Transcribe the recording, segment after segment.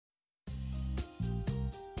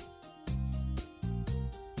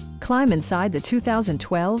climb inside the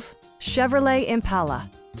 2012 Chevrolet Impala.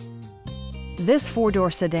 This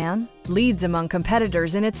four-door sedan leads among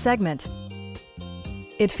competitors in its segment.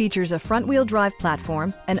 It features a front-wheel drive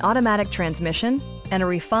platform, an automatic transmission, and a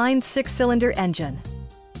refined six-cylinder engine.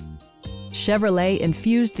 Chevrolet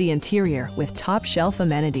infused the interior with top-shelf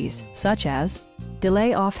amenities such as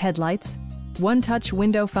delay-off headlights, one-touch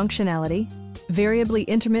window functionality, variably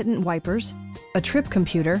intermittent wipers, a trip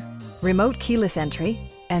computer, remote keyless entry,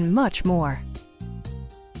 and much more.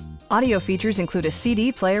 Audio features include a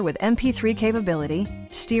CD player with MP3 capability,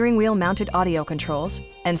 steering wheel mounted audio controls,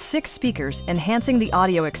 and 6 speakers enhancing the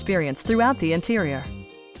audio experience throughout the interior.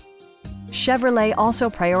 Chevrolet also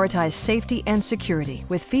prioritized safety and security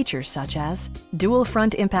with features such as dual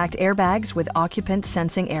front impact airbags with occupant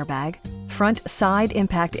sensing airbag, front side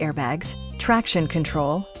impact airbags, traction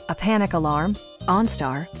control, a panic alarm,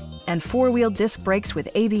 OnStar, and 4-wheel disc brakes with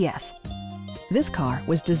ABS. This car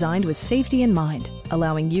was designed with safety in mind,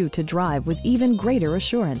 allowing you to drive with even greater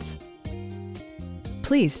assurance.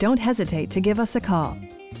 Please don't hesitate to give us a call.